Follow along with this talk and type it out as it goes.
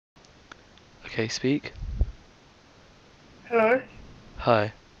Okay, speak. Hello?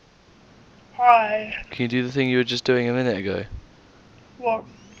 Hi. Hi. Can you do the thing you were just doing a minute ago? What?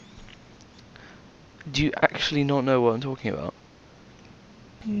 Do you actually not know what I'm talking about?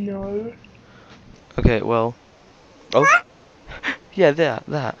 No. Okay, well... Oh! Yeah,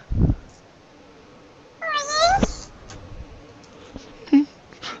 that.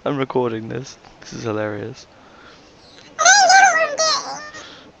 I'm recording this. This is hilarious.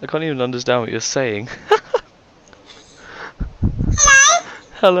 I can't even understand what you're saying.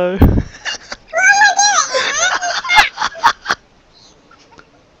 Hello?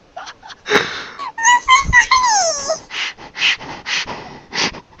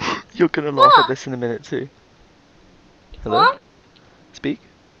 You're gonna laugh at this in a minute too. Hello? What? Speak?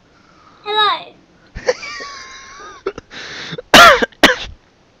 Hello.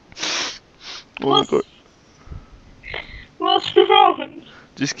 Oh my god. What's wrong?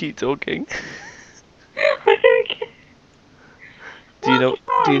 Just keep talking. I don't get. Do you know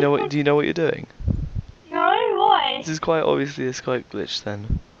What's do you know what you're doing? No, why? This is quite obviously a Skype glitch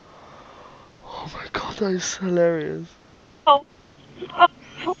then. Oh my god, that is hilarious. Oh.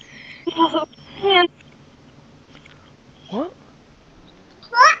 Man. What?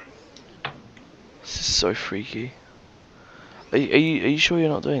 What? This is so freaky. Are you sure you're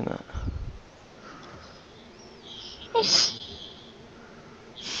not doing that?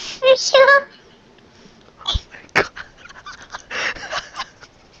 You sure? Oh my god.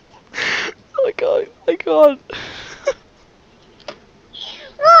 I can't. I can't.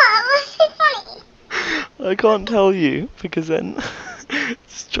 What? What's so funny? I can't tell you because then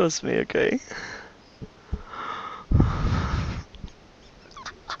just trust me, okay?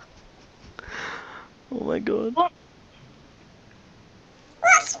 Oh my god. What?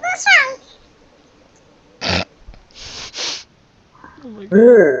 What's wrong? Oh my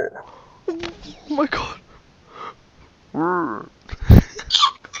god. Oh my god.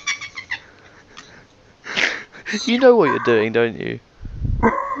 You know what you're doing, don't you?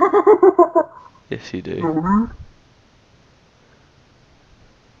 Yes, you do.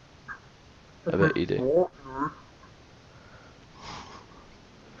 I bet you do.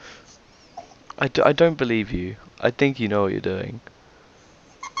 I don't believe you. I think you know what you're doing.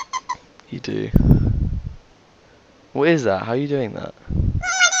 You do. What is that? How are you doing that?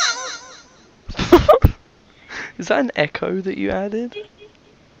 Is that an echo that you added?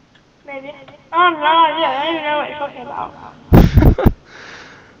 Maybe. Oh no, I don't even know what you're talking about.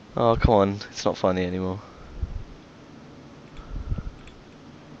 Oh, come on. It's not funny anymore.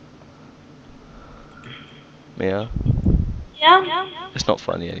 Mia? Yeah? It's not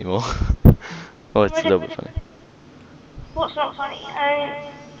funny anymore. Oh, it's a little bit funny. What's not funny?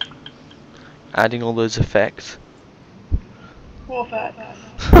 Adding all those effects. Warfare.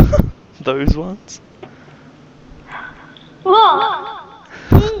 Those ones? What?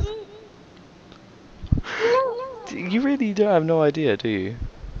 You really don't have no idea, do you?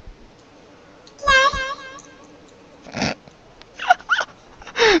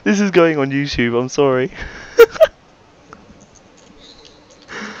 This is going on YouTube, I'm sorry.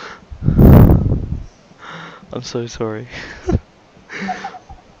 I'm so sorry.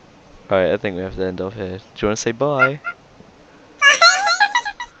 Alright, I think we have to end off here. Do you want to say bye?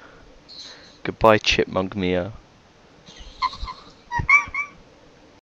 Goodbye, Chipmunk Mia.